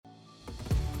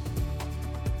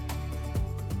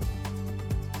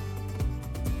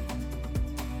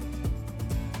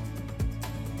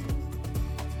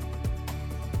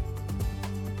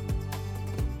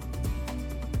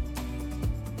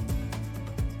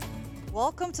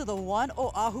Welcome to the One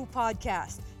Oʻahu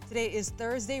Podcast. Today is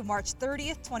Thursday, March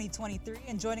 30th, 2023,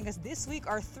 and joining us this week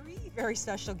are three very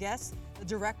special guests: the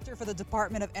Director for the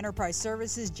Department of Enterprise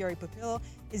Services, Jerry Pupillo,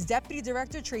 his Deputy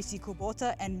Director, Tracy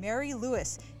Kubota, and Mary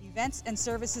Lewis, Events and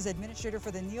Services Administrator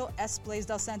for the Neal S.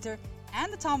 Blaisdell Center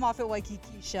and the Tom Moffatt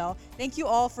Waikīkī Shell. Thank you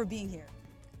all for being here.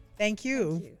 Thank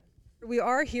you. Thank you. We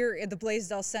are here at the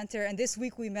Blaisdell Center, and this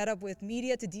week we met up with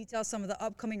media to detail some of the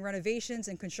upcoming renovations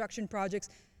and construction projects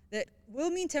that will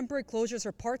mean temporary closures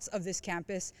for parts of this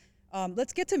campus.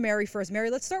 Let's get to Mary first. Mary,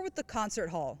 let's start with the concert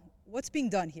hall. What's being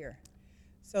done here?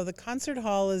 So the concert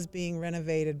hall is being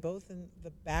renovated both in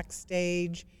the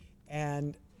backstage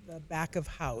and the back of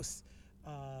house.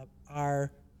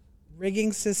 Our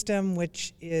rigging system,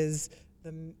 which is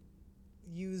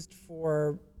used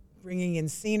for bringing in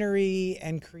scenery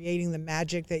and creating the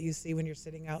magic that you see when you're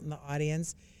sitting out in the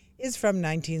audience, is from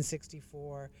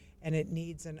 1964, and it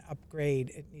needs an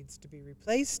upgrade. It needs to be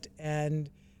replaced and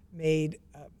made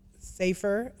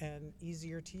safer and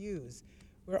easier to use.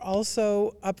 We're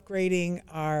also upgrading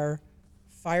our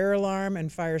fire alarm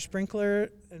and fire sprinkler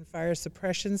and fire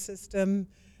suppression system,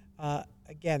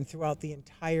 again, throughout the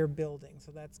entire building.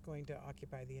 So that's going to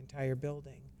occupy the entire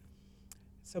building.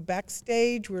 So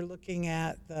backstage, we're looking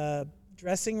at the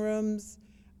dressing rooms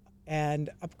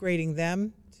and upgrading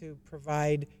them to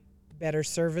provide better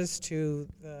service to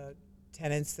the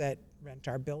tenants that rent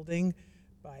our building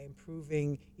by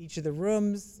improving each of the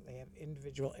rooms. They have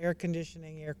individual air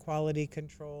conditioning, air quality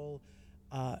control,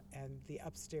 and the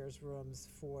upstairs rooms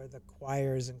for the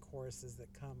choirs and choruses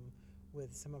that come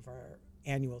with some of our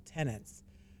annual tenants.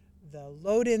 The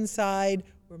load-in side,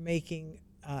 we're making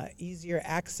easier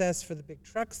access for the big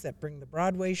trucks that bring the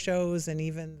Broadway shows and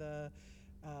even the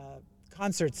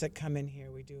concerts that come in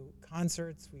here. We do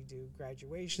concerts, we do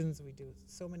graduations, we do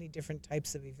so many different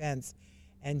types of events.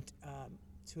 And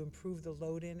to improve the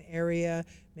load-in area,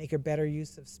 make a better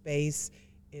use of space,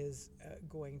 is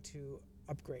going to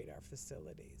upgrade our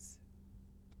facilities.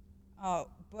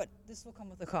 But this will come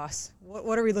with a cost.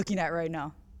 What are we looking at right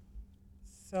now?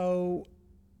 So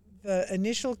the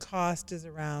initial cost is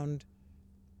around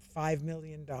 $5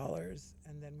 million,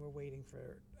 and then we're waiting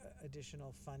for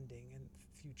additional funding in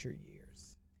future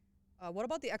years. What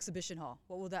about the exhibition hall?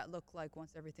 What will that look like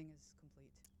once everything is complete?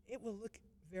 It will look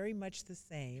very much the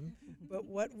same, but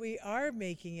what we are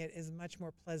making it is much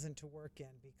more pleasant to work in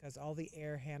because all the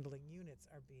air handling units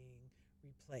are being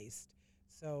replaced.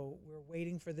 So we're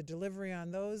waiting for the delivery on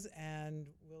those, and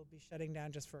we'll be shutting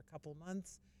down just for a couple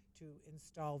months to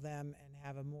install them and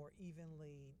have a more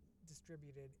evenly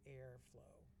distributed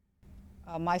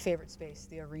airflow. My favorite space,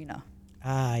 the arena.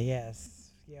 Ah,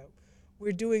 yes. Yeah.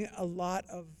 We're doing a lot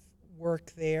of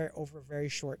work there over a very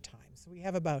short time. So we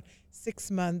have about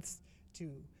 6 months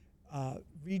to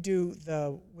redo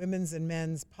the women's and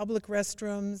men's public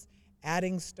restrooms,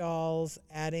 adding stalls,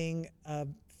 adding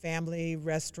family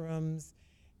restrooms,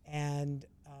 and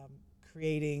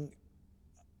creating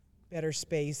better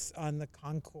space on the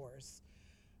concourse.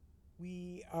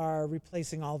 We are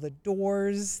replacing all the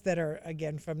doors that are,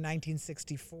 again, from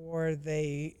 1964.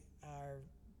 They are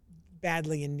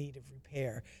badly in need of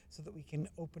repair so that we can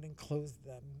open and close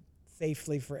them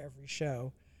safely for every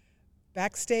show.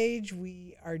 Backstage,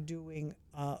 we are doing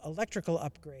electrical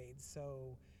upgrades,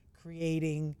 so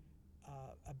creating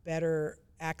a better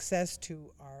access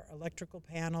to our electrical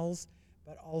panels,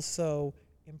 but also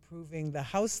improving the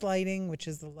house lighting, which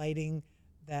is the lighting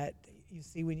that you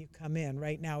see when you come in.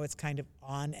 Right now it's kind of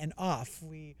on and off.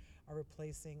 We are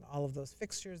replacing all of those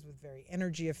fixtures with very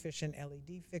energy efficient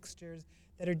LED fixtures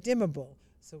that are dimmable,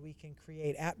 so we can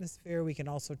create atmosphere. We can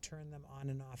also turn them on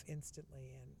and off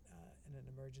instantly in an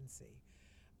emergency.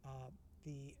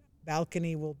 The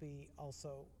balcony will be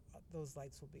also, those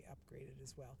lights will be upgraded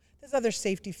as well. There's other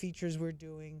safety features we're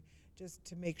doing just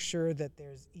to make sure that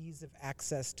there's ease of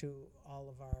access to all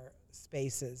of our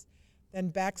spaces. Then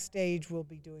backstage, we'll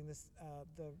be doing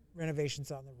the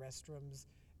renovations on the restrooms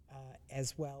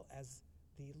as well as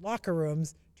the locker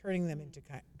rooms, turning them into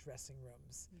dressing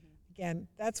rooms. Mm-hmm. Again,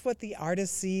 that's what the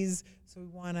artist sees, so we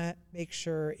want to make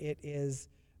sure it is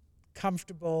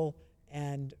comfortable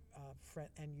and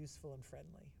useful and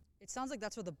friendly. It sounds like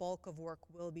that's where the bulk of work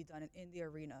will be done in the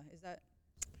arena. Is that?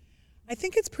 I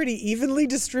think it's pretty evenly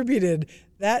distributed.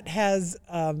 That has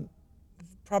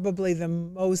probably the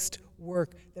most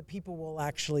work that people will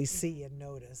actually see and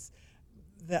notice.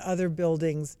 The other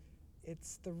buildings,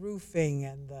 it's the roofing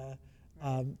and the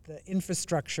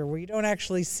infrastructure where you don't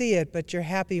actually see it, but you're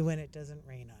happy when it doesn't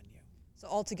rain on you. So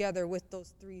altogether, with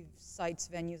those 3 sites,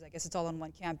 venues, I guess it's all on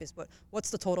one campus, but what's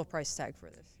the total price tag for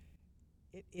this?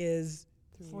 It is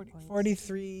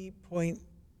 $43.7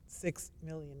 $6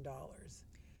 million.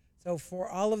 So for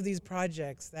all of these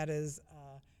projects, that is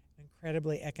an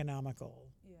incredibly economical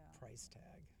price tag.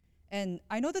 And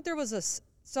I know that there was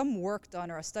some work done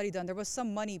or a study done. There was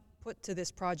some money put to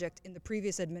this project in the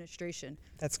previous administration.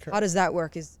 That's correct. How does that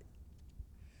work?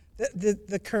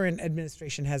 The current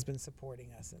administration has been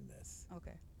supporting us in this.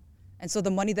 Okay. And so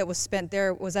the money that was spent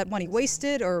there, was that money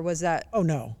wasted, or was that? Oh,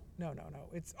 no.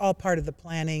 It's all part of the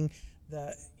planning.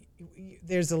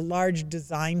 There's a large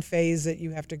design phase that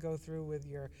you have to go through with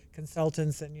your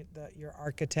consultants and your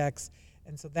architects.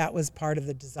 And so that was part of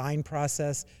the design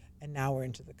process. And now we're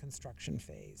into the construction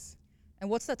phase. And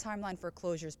what's the timeline for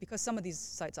closures? Because some of these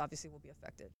sites obviously will be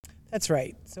affected. That's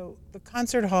right. So the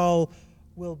concert hall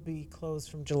will be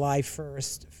closed from July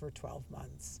 1st for 12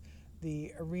 months.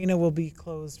 The arena will be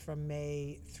closed from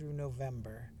May through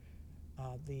November.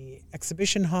 The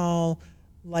exhibition hall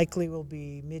likely will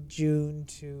be mid-June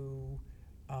to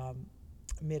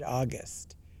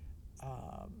mid-August.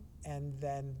 And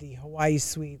then the Hawaii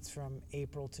Suites from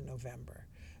April to November.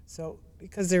 So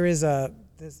because there's a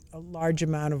large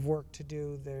amount of work to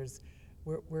do,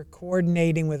 we're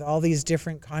coordinating with all these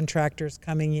different contractors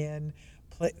coming in.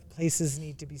 Places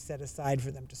need to be set aside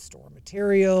for them to store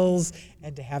materials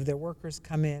and to have their workers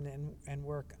come in and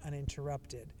work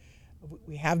uninterrupted.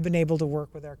 We have been able to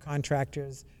work with our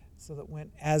contractors so that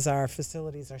as our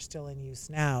facilities are still in use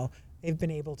now, they've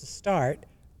been able to start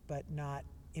but not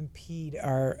impede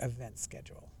our event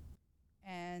schedule.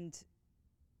 And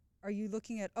are you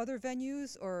looking at other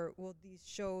venues, or will these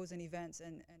shows and events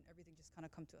and everything just kind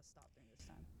of come to a stop during this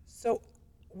time? So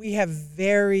we have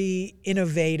very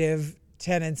innovative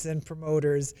tenants and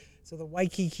promoters. So the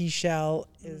Waikīkī shell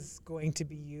is going to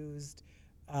be used.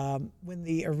 When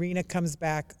the arena comes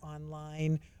back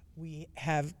online, we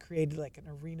have created like an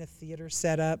arena theater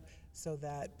setup so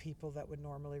that people that would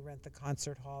normally rent the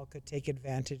concert hall could take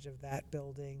advantage of that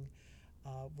building.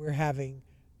 We're having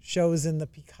shows in the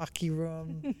Pikaki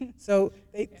room. So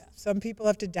some people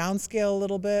have to downscale a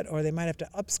little bit, or they might have to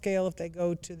upscale if they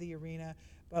go to the arena.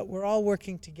 But we're all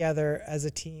working together as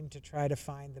a team to try to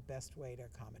find the best way to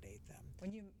accommodate them.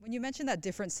 When you mentioned that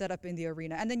different setup in the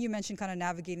arena, and then you mentioned kind of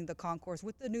navigating the concourse,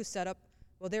 with the new setup,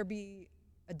 will there be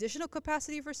additional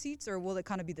capacity for seats, or will it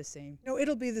kind of be the same? No,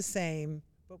 it'll be the same,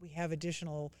 but we have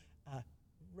additional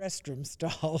restroom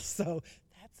stalls. So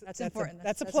that's important.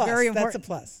 That's a plus. Very important. That's a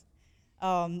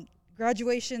plus.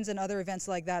 Graduations and other events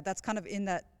like that, that's kind of in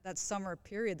that summer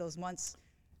period, those months.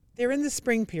 They're in the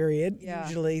spring period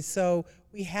usually. So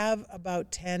we have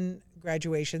about 10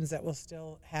 graduations that will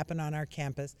still happen on our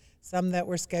campus. Some that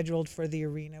were scheduled for the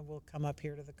arena will come up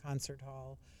here to the concert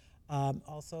hall.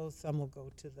 Also, some will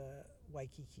go to the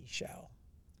Waikīkī shell.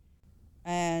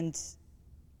 And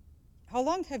how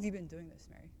long have you been doing this,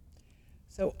 Mary?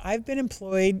 So I've been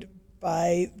employed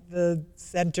by the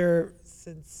center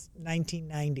since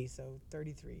 1990, so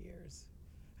 33 years.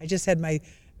 I just had my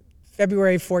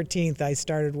February 14th, I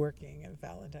started working at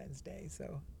Valentine's Day,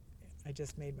 so I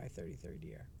just made my 33rd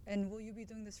year. And will you be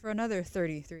doing this for another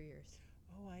 33 years?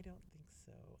 Oh, I don't think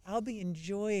so. I'll be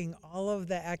enjoying all of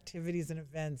the activities and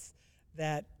events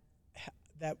that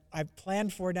I've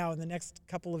planned for now in the next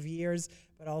couple of years,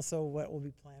 but also what will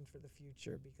be planned for the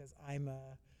future, because I'm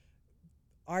a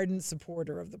ardent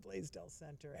supporter of the Blaisdell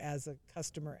Center as a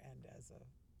customer and as an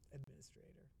administrator.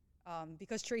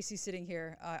 Because Tracy's sitting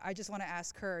here, I just want to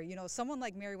ask her, someone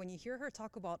like Mary, when you hear her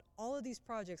talk about all of these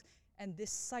projects and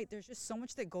this site, there's just so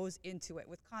much that goes into it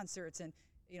with concerts and,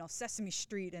 Sesame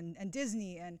Street and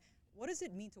Disney. And what does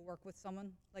it mean to work with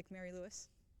someone like Mary Lewis?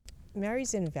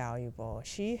 Mary's invaluable.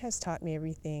 She has taught me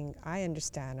everything I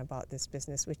understand about this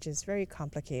business, which is very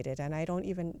complicated, and I don't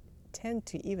even tend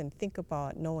to even think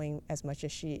about knowing as much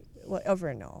as she will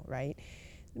ever know, right?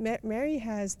 Mary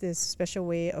has this special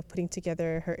way of putting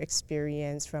together her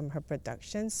experience from her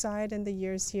production side in the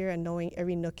years here and knowing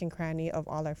every nook and cranny of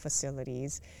all our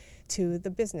facilities, to the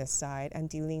business side and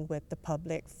dealing with the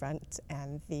public front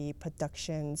and the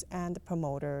productions and the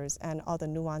promoters and all the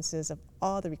nuances of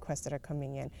all the requests that are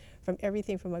coming in, from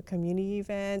everything from a community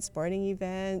event, sporting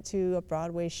event, to a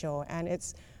Broadway show. And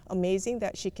it's amazing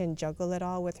that she can juggle it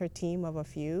all with her team of a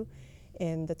few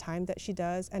in the time that she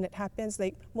does. And it happens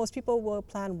like most people will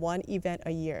plan one event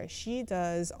a year. She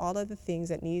does all of the things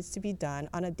that needs to be done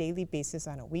on a daily basis,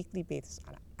 on a weekly basis,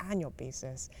 on an annual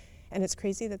basis. And it's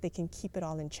crazy that they can keep it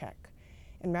all in check.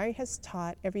 And Mary has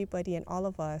taught everybody and all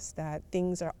of us that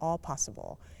things are all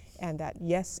possible, and that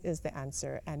yes is the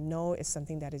answer and no is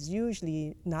something that is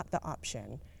usually not the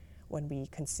option when we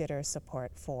consider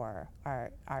support for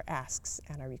our asks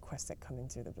and our requests that come in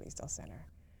through the Blaisdell Center.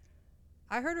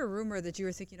 I heard a rumor that you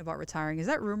were thinking about retiring. Is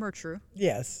that rumor true?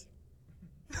 Yes.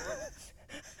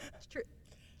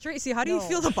 Tracy, how do you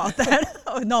feel about that?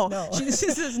 Oh, no. She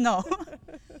says no.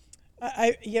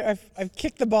 I've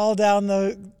kicked the ball down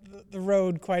the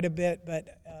road quite a bit,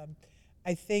 but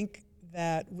I think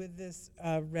that with this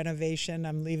renovation,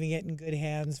 I'm leaving it in good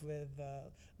hands with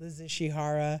Liz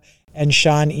Ishihara and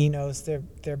Sean Enos.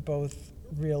 They're both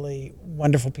really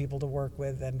wonderful people to work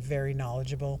with and very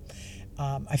knowledgeable.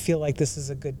 I feel like this is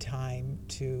a good time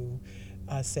to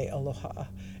say aloha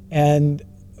and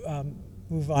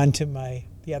move on to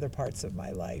the other parts of my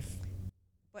life.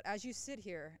 But as you sit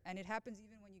here, and it happens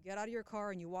even when you get out of your car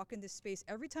and you walk in this space,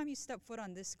 every time you step foot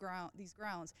on these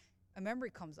grounds, a memory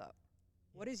comes up.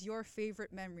 What is your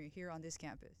favorite memory here on this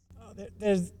campus? Oh,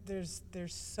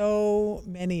 there's so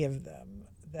many of them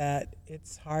that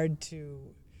it's hard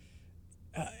to.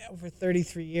 Over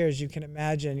 33 years, you can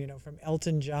imagine, from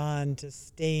Elton John to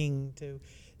Sting to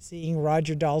seeing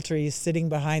Roger Daltrey sitting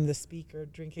behind the speaker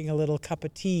drinking a little cup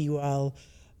of tea while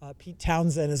Pete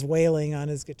Townsend is wailing on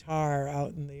his guitar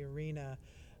out in the arena.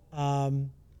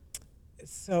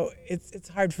 So it's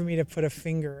hard for me to put a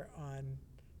finger on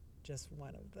just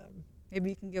one of them.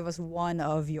 Maybe you can give us one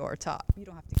of your top. You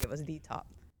don't have to give us the top.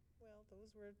 Well,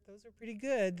 those are pretty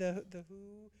good. The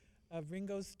Who,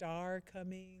 Ringo Starr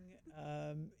coming,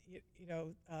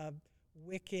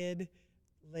 Wicked,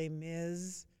 Les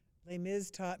Mis. Les Mis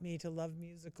taught me to love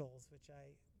musicals, which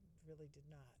I really did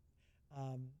not.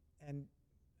 And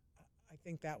I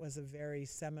think that was a very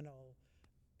seminal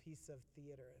piece of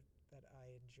theater that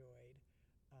I enjoyed.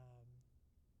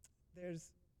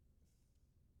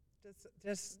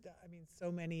 There's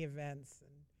so many events,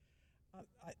 and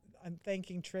I'm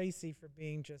thanking Tracy for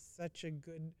being just such a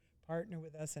good partner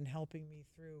with us and helping me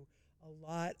through a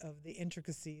lot of the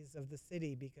intricacies of the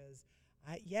city, because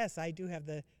I do have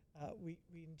we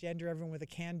engender everyone with a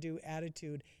can-do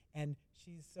attitude, and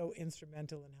she's so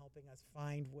instrumental in helping us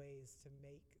find ways to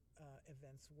make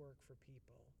events work for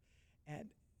people. And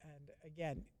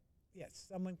again, yes,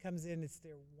 someone comes in, it's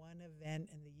their one event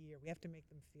in the year. We have to make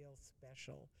them feel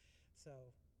special. So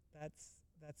that's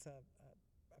a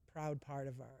proud part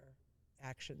of our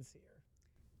actions here.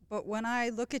 But when I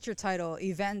look at your title,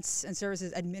 Events and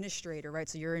Services Administrator, right,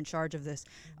 so you're in charge of this,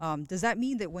 does that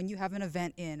mean that when you have an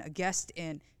event a guest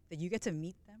in, that you get to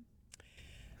meet them?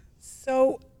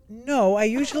 So, no, I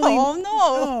usually...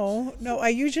 No, I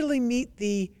usually meet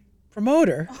the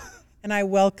promoter, and I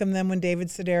welcome them. When David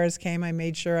Sedaris came, I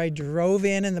made sure I drove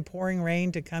in the pouring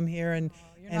rain to come here and...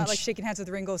 You're not like shaking hands with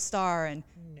Ringo Starr and...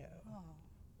 No. Oh.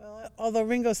 Well, although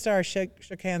Ringo Starr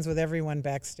shook hands with everyone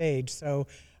backstage, so...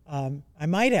 I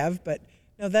might have, but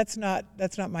no, that's not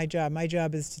my job. My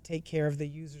job is to take care of the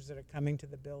users that are coming to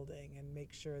the building and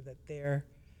make sure that they're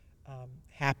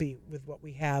happy with what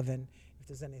we have, and if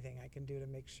there's anything I can do to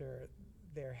make sure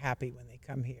they're happy when they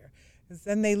come here. Because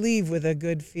then they leave with a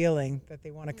good feeling that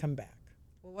they want to come back.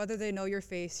 Well, whether they know your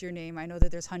face, your name, I know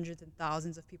that there's hundreds and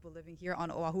thousands of people living here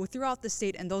on Oahu throughout the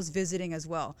state, and those visiting as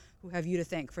well, who have you to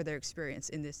thank for their experience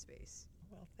in this space.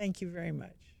 Well, thank you very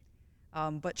much.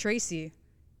 But Tracy,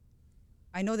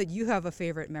 I know that you have a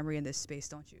favorite memory in this space,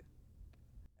 don't you?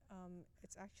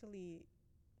 It's actually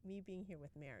me being here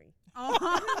with Mary.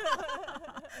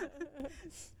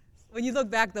 When you look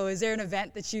back, though, is there an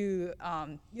event that you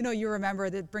remember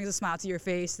that brings a smile to your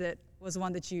face that was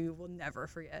one that you will never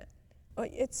forget? Well,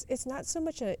 it's not so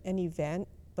much an event,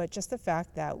 but just the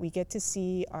fact that we get to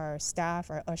see our staff,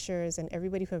 our ushers, and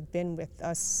everybody who have been with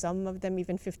us, some of them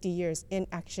even 50 years, in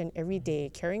action every day,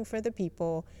 caring for the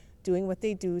people, doing what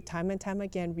they do time and time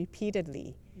again,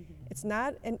 repeatedly. Mm-hmm. It's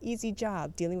not an easy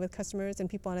job dealing with customers and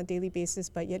people on a daily basis,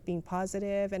 but yet being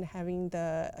positive and having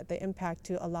the impact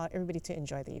to allow everybody to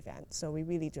enjoy the event. So we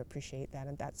really do appreciate that,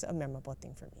 and that's a memorable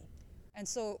thing for me. And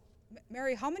so,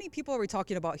 Mary, how many people are we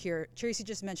talking about here? Tracy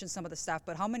just mentioned some of the staff,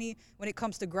 but how many, when it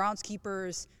comes to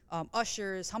groundskeepers,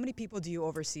 ushers, how many people do you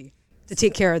oversee to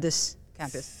take care of this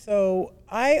campus? So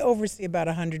I oversee about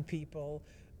 100 people.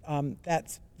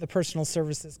 That's the personal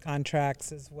services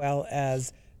contracts as well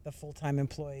as the full-time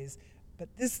employees. But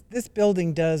this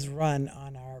building does run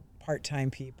on our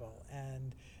part-time people.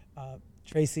 And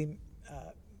Tracy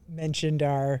mentioned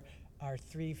our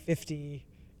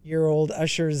 350-year-old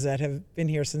ushers that have been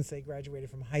here since they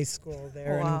graduated from high school.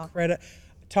 They're incredible.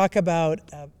 Talk about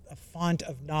a font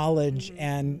of knowledge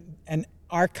and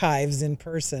archives in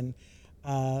person.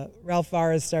 Ralph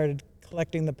Vara started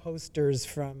collecting the posters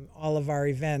from all of our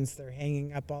events. They're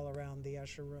hanging up all around the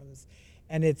usher rooms.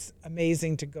 And it's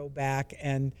amazing to go back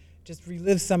and just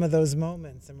relive some of those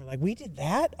moments. And we're like, we did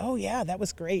that? Oh yeah, that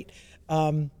was great.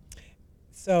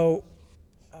 So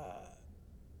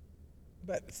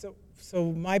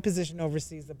my position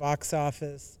oversees the box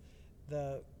office,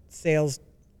 the sales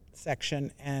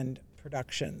section and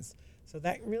productions. So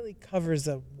that really covers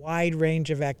a wide range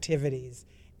of activities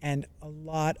and a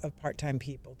lot of part-time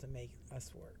people to make us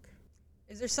work.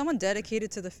 Is there someone dedicated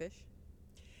to the fish?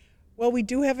 Well, we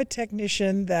do have a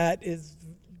technician that is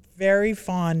very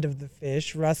fond of the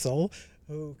fish, Russell,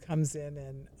 who comes in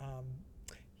and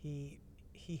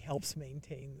he helps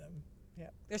maintain them. Yeah.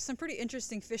 There's some pretty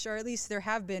interesting fish, or at least there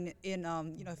have been in,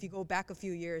 if you go back a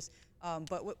few years.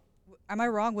 But am I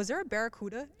wrong? Was there a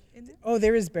barracuda in there? Oh,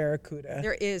 there is barracuda.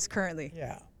 There is currentui.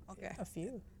 Yeah. Okay. A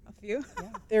few. A few? Yeah.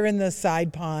 They're in the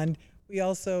side pond. We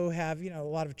also have, a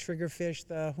lot of triggerfish,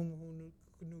 the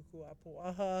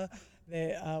Hunukuapuaha.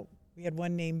 We had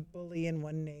one named Bully and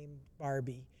one named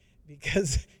Barbie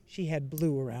because she had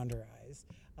blue around her eyes.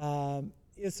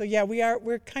 So yeah,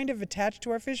 we're kind of attached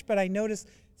to our fish, but I noticed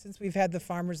since we've had the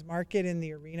farmers market in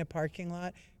the arena parking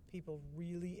lot, people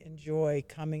really enjoy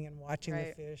coming and watching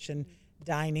the fish and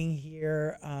dining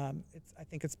here. I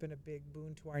think it's been a big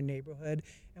boon to our neighborhood,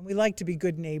 and we like to be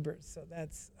good neighbors, so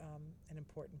that's an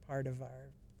important part of our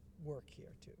work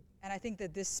here too. And I think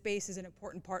that this space is an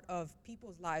important part of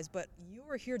people's lives, but you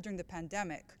were here during the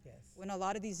pandemic, yes, when a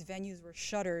lot of these venues were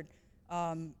shuttered.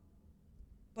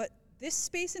 But this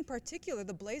space in particular,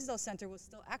 the Blaisdell Center, was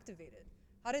still activated.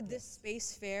 How did this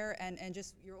space fare, and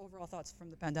just your overall thoughts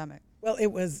from the pandemic? Well,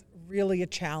 it was really a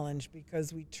challenge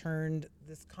because we turned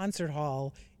this concert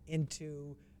hall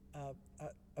into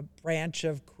a branch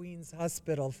of Queens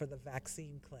Hospital for the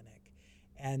vaccine clinic.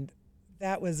 And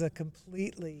that was a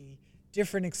completely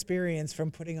different experience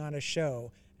from putting on a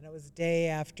show. And it was day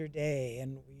after day,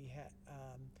 and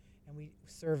we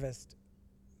serviced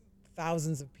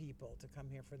thousands of people to come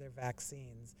here for their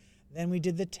vaccines. Then we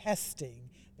did the testing.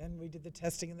 Then we did the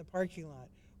testing in the parking lot.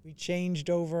 We changed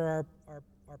over our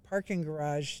parking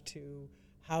garage to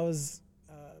house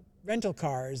rental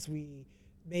cars. We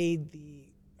made the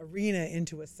arena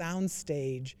into a sound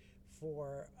stage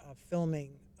for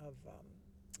filming of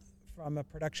from a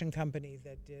production company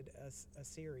that did a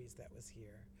series that was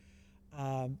here.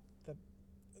 The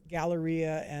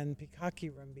Galleria and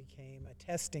Pikaki Room became a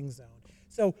testing zone.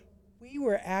 So we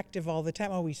were active all the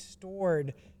time. We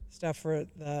stored stuff for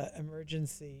the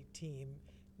emergency team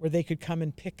where they could come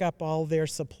and pick up all their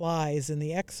supplies in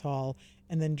the X Hall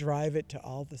and then drive it to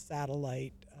all the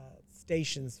satellite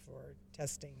stations for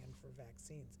testing and for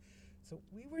vaccines. So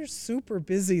we were super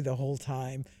busy the whole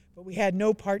time, but we had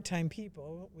no part-time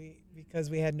people because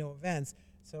we had no events.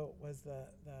 So it was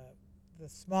the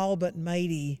small but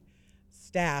mighty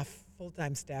staff,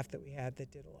 full-time staff that we had that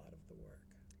did a lot of the work.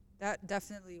 That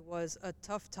definitely was a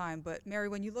tough time. But Mary,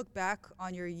 when you look back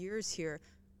on your years here,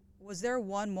 was there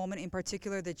one moment in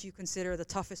particular that you consider the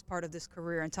toughest part of this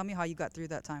career? And tell me how you got through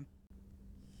that time.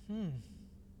 I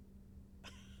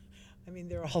mean,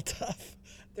 they're all tough.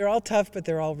 They're all tough, but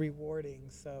they're all rewarding.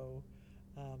 So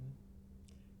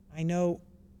I know,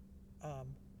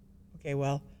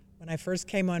 when I first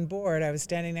came on board, I was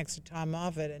standing next to Tom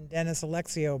Moffatt, and Dennis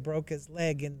Alexio broke his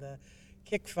leg in the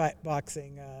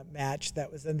kickboxing match that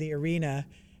was in the arena,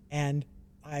 and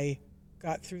I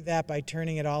got through that by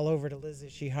turning it all over to Liz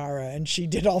Ishihara, and she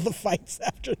did all the fights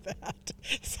after that.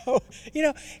 So,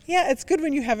 it's good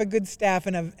when you have a good staff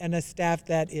and a staff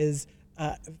that is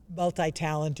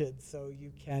multi-talented, so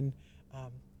you can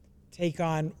take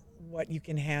on what you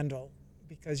can handle,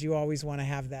 because you always want to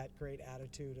have that great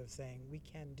attitude of saying, we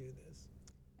can do this.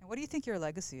 And what do you think your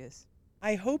legacy is?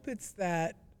 I hope it's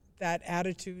that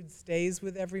attitude stays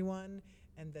with everyone,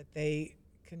 and that they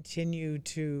continue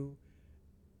to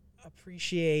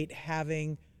appreciate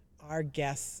having our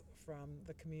guests from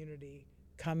the community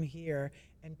come here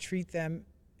and treat them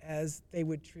as they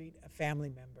would treat a family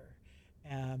member,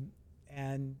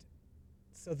 and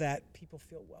so that people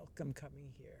feel welcome coming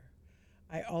here.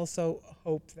 I also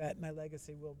hope that my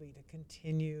legacy will be to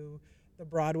continue the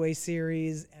Broadway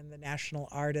series and the national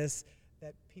artists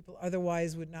that people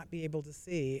otherwise would not be able to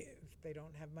see if they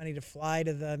don't have money to fly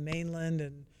to the mainland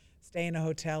and stay in a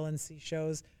hotel and see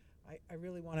shows. I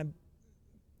really want to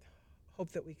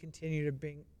hope that we continue to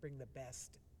bring the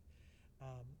best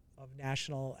of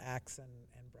national acts and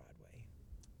Broadway.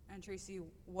 And Tracy,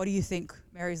 what do you think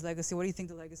Mary's legacy, what do you think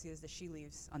the legacy is that she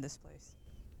leaves on this place?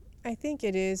 I think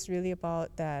it is really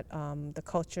about that, the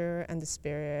culture and the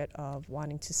spirit of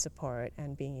wanting to support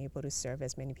and being able to serve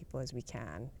as many people as we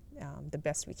can, the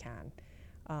best we can.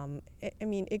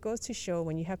 It goes to show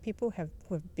when you have people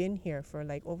who have been here for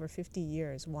like over 50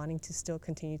 years wanting to still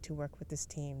continue to work with this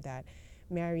team that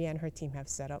Mary and her team have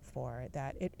set up for,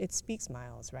 that it speaks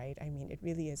miles, right? I mean, it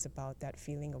really is about that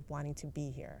feeling of wanting to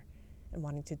be here and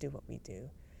wanting to do what we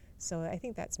do. So I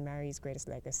think that's Mary's greatest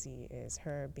legacy, is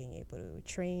her being able to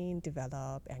train,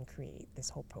 develop, and create this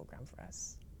whole program for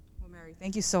us. Well, Mary,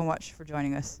 thank you so much for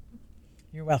joining us.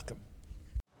 You're welcome.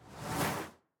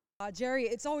 Jerry,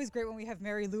 it's always great when we have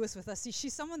Mary Lewis with us.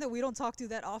 She's someone that we don't talk to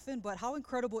that often, but how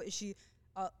incredible is she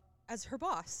as her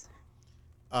boss?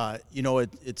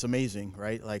 It's amazing,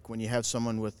 right? Like when you have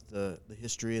someone with the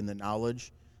history and the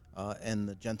knowledge and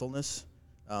the gentleness,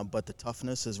 but the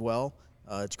toughness as well.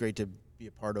 It's great to be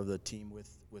a part of the team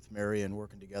with Mary and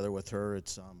working together with her.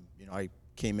 It's, I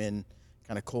came in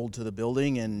kind of cold to the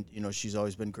building, and, she's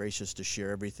always been gracious to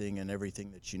share everything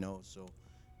that she knows. So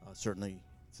certainly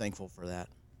thankful for that.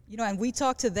 And we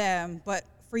talk to them, but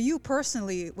for you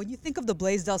personally, when you think of the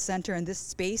Blaisdell Center and this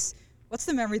space, what's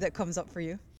the memory that comes up for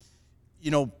you?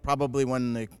 Probably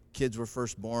when the kids were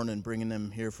first born and bringing them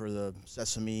here for the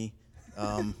sesame,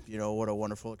 what a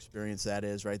wonderful experience that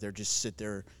is, right? They're just sit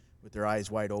there with their eyes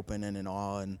wide open and in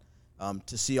awe, and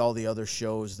to see all the other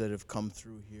shows that have come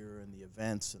through here and the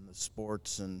events and the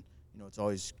sports, and, it's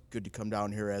always good to come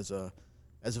down here as a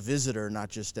visitor, not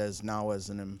just as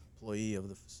an employee of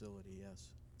the facility, yes.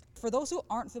 For those who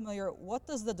aren't familiar, what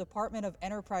does the Department of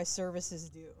Enterprise Services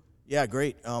do? Yeah,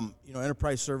 great.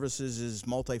 Enterprise Services is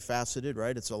multifaceted,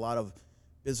 right? It's a lot of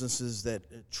businesses that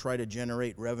try to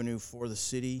generate revenue for the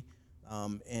city.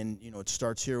 It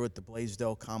starts here with the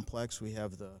Blaisdell complex. We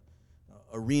have the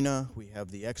arena, we have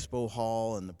the expo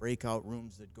hall and the breakout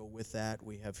rooms that go with that.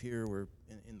 We're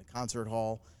in the concert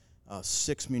hall,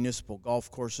 6 municipal golf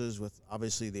courses with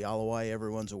obviously the Alawai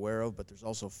everyone's aware of, but there's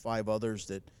also 5 others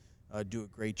that do a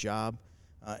great job.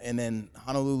 And then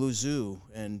Honolulu Zoo,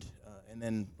 and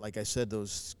then, like I said,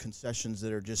 those concessions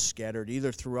that are just scattered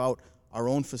either throughout our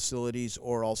own facilities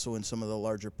or also in some of the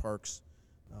larger parks.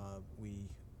 We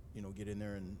get in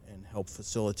there and help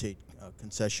facilitate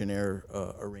concessionaire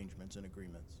arrangements and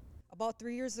agreements. About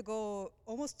 3 years ago,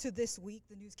 almost to this week,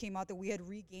 the news came out that we had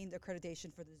regained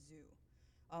accreditation for the zoo.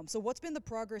 So what's been the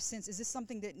progress since? Is this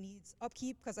something that needs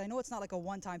upkeep? Because I know it's not like a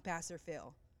one-time pass or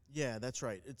fail. Yeah, that's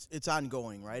right. It's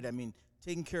ongoing, right? I mean,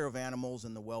 taking care of animals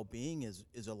and the well-being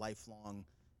is a lifelong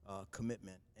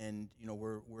commitment, and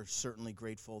we're certainly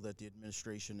grateful that the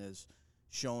administration has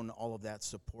shown all of that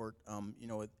support.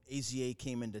 AZA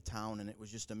came into town, and it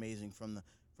was just amazing from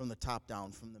the top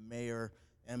down, from the mayor,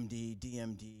 MD,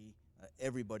 DMD.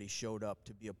 Everybody showed up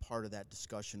to be a part of that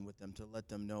discussion with them, to let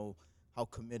them know how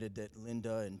committed that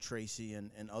Linda and Tracy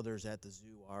and others at the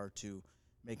zoo are to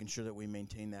making sure that we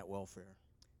maintain that welfare.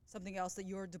 Something else that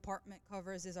your department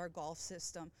covers is our golf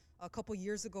system. A couple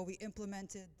years ago, we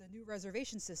implemented the new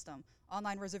reservation system,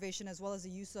 online reservation, as well as the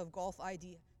use of Golf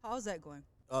ID. How's that going?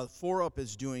 4UP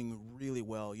is doing really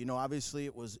well. Obviously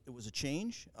it was a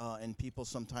change, and people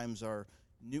sometimes are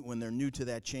new. When they're new to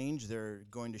that change, they're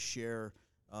going to share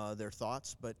their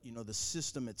thoughts. But the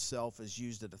system itself is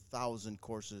used at 1,000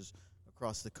 courses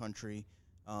across the country,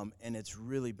 and it's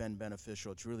really been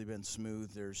beneficial. It's really been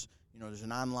smooth. There's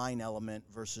an online element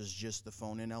versus just the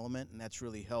phone-in element, and that's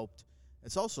really helped.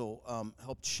 It's also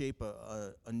helped shape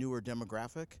a newer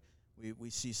demographic.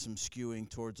 We see some skewing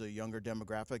towards a younger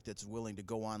demographic that's willing to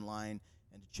go online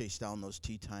and to chase down those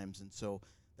tee times. And so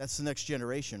that's the next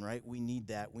generation, right? We need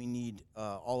that. We need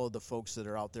all of the folks that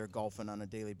are out there golfing on a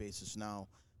daily basis now,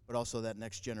 but also that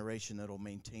next generation that will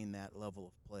maintain that level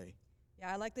of play.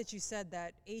 Yeah, I like that you said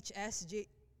that HSJGA,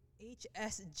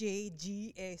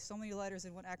 so many letters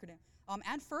in one acronym.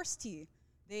 And First Tee,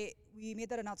 we made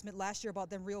that announcement last year about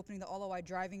them reopening the Alawai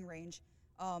driving range.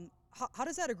 How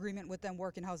does that agreement with them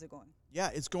work, and how's it going? Yeah,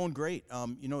 it's going great.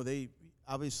 They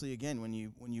obviously, again, when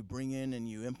you bring in and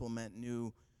you implement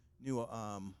new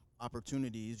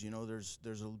opportunities,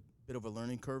 there's a bit of a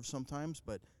learning curve sometimes,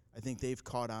 but I think they've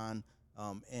caught on,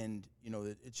 and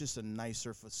it's just a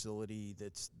nicer facility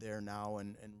that's there now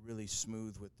and really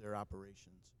smooth with their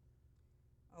operations.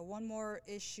 One more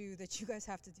issue that you guys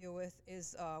have to deal with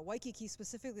is Waikīkī,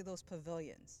 specifically those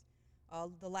pavilions.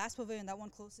 The last pavilion, that one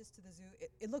closest to the zoo,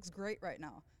 it looks great right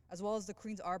now, as well as the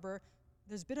Queen's Arbor.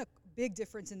 There's been a big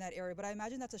difference in that area, but I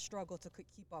imagine that's a struggle to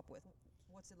keep up with.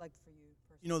 What's it like for you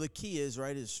personally? The key is,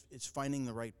 right, is finding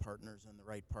the right partners and the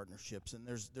right partnerships, and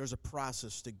there's a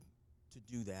process to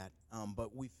do that.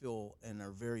 But we feel and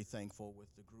are very thankful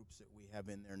with the groups that we have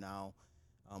in there now,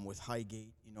 with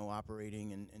Highgate,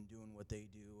 operating and doing what they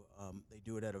do. They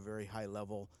do it at a very high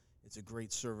level. It's a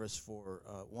great service for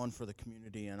the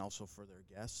community and also for their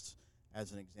guests,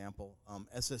 as an example.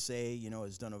 SSA,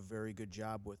 has done a very good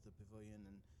job with the pavilion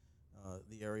and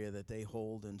the area that they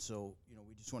hold, and so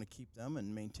we just want to keep them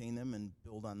and maintain them and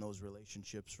build on those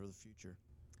relationships for the future.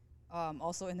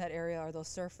 Also in that area are those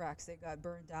surf racks that got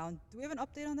burned down. Do we have an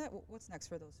update on that? What's next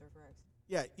for those surf racks?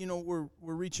 Yeah, we're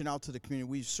reaching out to the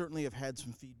community. We certainly have had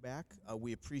some feedback.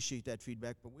 We appreciate that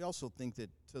feedback, but we also think that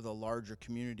to the larger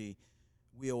community,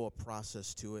 we owe a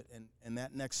process to it. And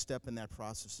that next step in that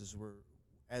process is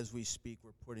as we speak,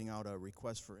 we're putting out a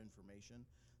request for information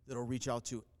that'll reach out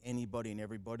to anybody and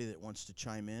everybody that wants to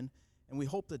chime in. And we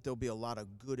hope that there'll be a lot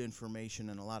of good information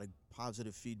and a lot of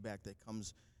positive feedback that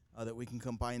comes, that we can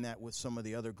combine that with some of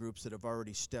the other groups that have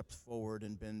already stepped forward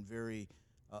and been very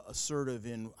assertive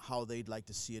in how they'd like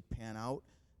to see it pan out.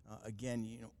 Again,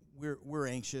 we're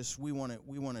anxious. We want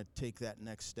to take that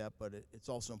next step, but it's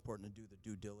also important to do the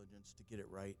due diligence to get it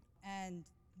right. And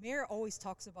Mayor always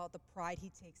talks about the pride he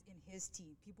takes in his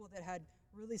team, people that had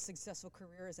really successful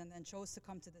careers and then chose to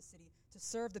come to the city to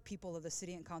serve the people of the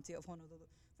city and county of Honolulu.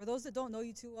 For those that don't know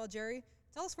you too well, Jerry,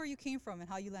 tell us where you came from and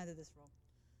how you landed this role.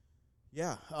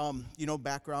 Yeah,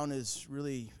 background is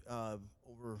really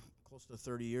over close to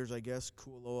 30 years, I guess.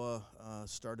 Kualoa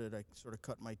started, I sort of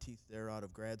cut my teeth there out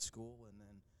of grad school, and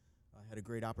then I had a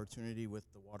great opportunity with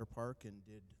the water park and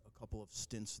did a couple of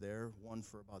stints there, one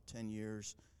for about 10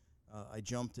 years. I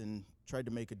jumped and tried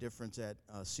to make a difference at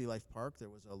Sea Life Park. There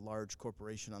was a large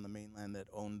corporation on the mainland that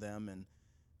owned them, and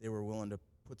they were willing to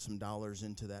put some dollars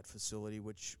into that facility,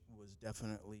 which was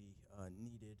definitely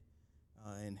needed,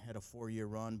 and had a 4-year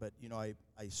run. But, I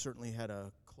certainly had a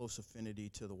close affinity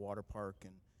to the water park,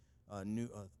 and a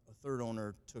third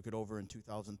owner took it over in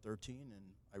 2013, and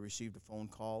I received a phone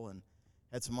call and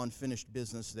had some unfinished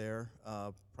business there,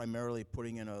 primarily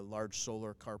putting in a large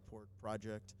solar carport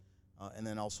project, and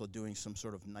then also doing some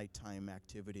sort of nighttime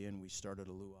activity, and we started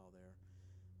a luau there.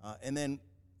 And then,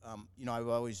 I've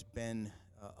always been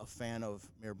a fan of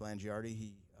Mayor Blangiardi.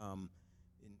 He,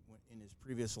 in his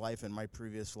previous life and my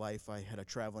previous life, I had a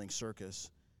traveling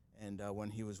circus. And when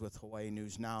he was with Hawaii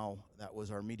News Now, that was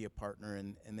our media partner,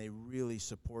 and they really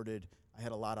supported. I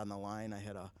had a lot on the line. I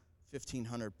had a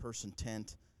 1,500-person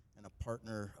tent and a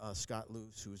partner, Scott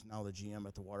Luce, who is now the GM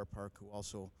at the water park, who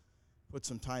also put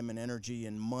some time and energy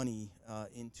and money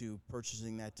into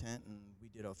purchasing that tent. And we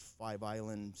did a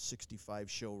 5-island,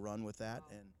 65-show run with that.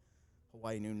 And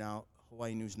Hawaii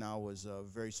News Now was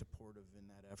very supportive in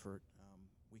that effort.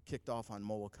 We kicked off on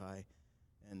Molokai,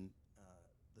 and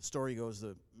the story goes,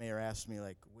 the mayor asked me,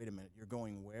 wait a minute, you're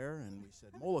going where? And we said,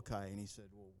 Molokai. And he said,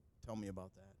 well, tell me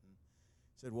about that. And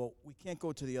he said, well, we can't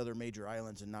go to the other major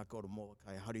islands and not go to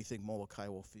Molokai. How do you think Molokai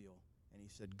will feel? And he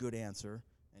said, good answer.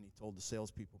 And he told the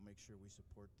salespeople, make sure we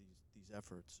support these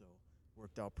efforts. So it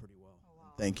worked out pretty well. Oh,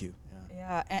 wow. Thank you.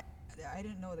 Yeah, and I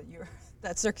didn't know that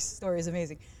that circus story is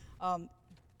amazing. But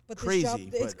crazy,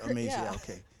 this job, but amazing. Yeah.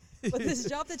 Okay. But this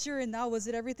job that you're in now, was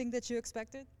it everything that you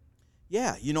expected?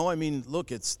 Yeah, look,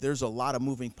 there's a lot of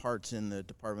moving parts in the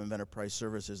Department of Enterprise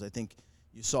Services. I think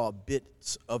you saw a bit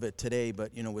of it today,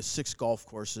 but, with 6 golf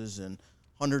courses and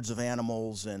hundreds of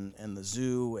animals and the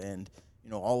zoo and,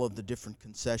 all of the different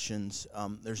concessions,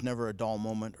 there's never a dull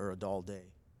moment or a dull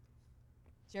day.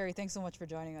 Jerry, thanks so much for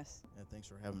joining us. Yeah, thanks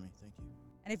for having me. Thank you.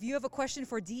 And if you have a question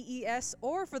for DES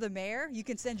or for the mayor, you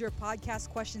can send your podcast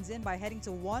questions in by heading to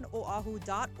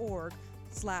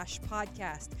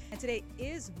oneoahu.org/podcast. And today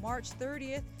is March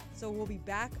 30th, so we'll be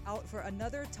back out for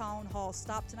another town hall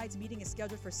stop. Tonight's meeting is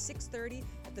scheduled for 6:30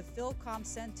 at the Philcom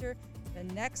Center. The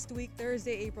next week,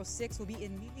 Thursday, April 6th, will be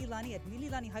in Mililani at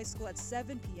Mililani High School at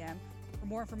 7 p.m. For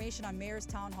more information on mayor's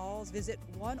town halls, visit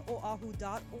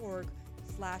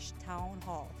oneoahu.org/town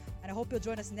hall. And I hope you'll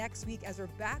join us next week as we're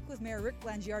back with Mayor Rick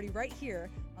Blangiardi right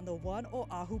here on the One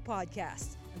Oʻahu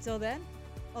Podcast. Until then,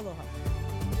 aloha.